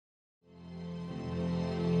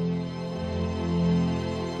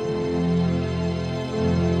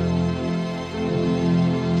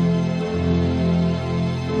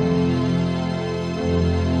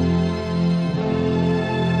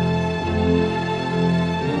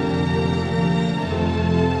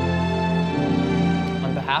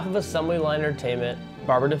of Assembly Line Entertainment,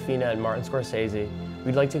 Barbara DeFina, and Martin Scorsese,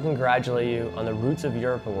 we'd like to congratulate you on the Roots of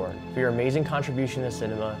Europe Award for your amazing contribution to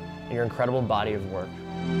cinema and your incredible body of work.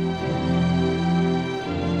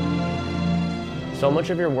 So much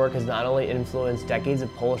of your work has not only influenced decades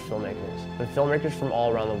of Polish filmmakers, but filmmakers from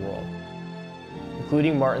all around the world,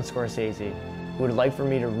 including Martin Scorsese, who would like for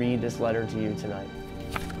me to read this letter to you tonight.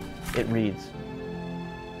 It reads,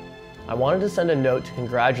 I wanted to send a note to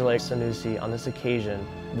congratulate Zanussi on this occasion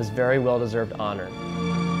of this very well-deserved honor.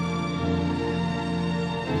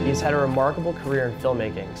 He has had a remarkable career in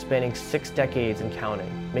filmmaking, spanning 6 decades and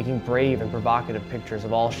counting, making brave and provocative pictures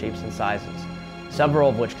of all shapes and sizes, several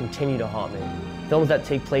of which continue to haunt me. Films that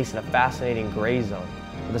take place in a fascinating gray zone,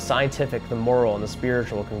 where the scientific, the moral, and the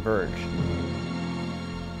spiritual converge.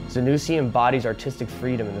 Zanussi embodies artistic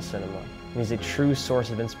freedom in the cinema, and he's a true source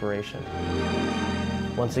of inspiration.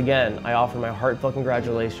 Once again, I offer my heartfelt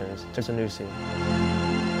congratulations to Zanussi,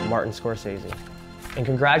 Martin Scorsese. And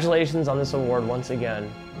congratulations on this award once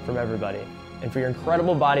again from everybody, and for your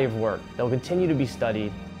incredible body of work that will continue to be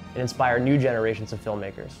studied and inspire new generations of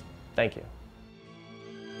filmmakers. Thank you.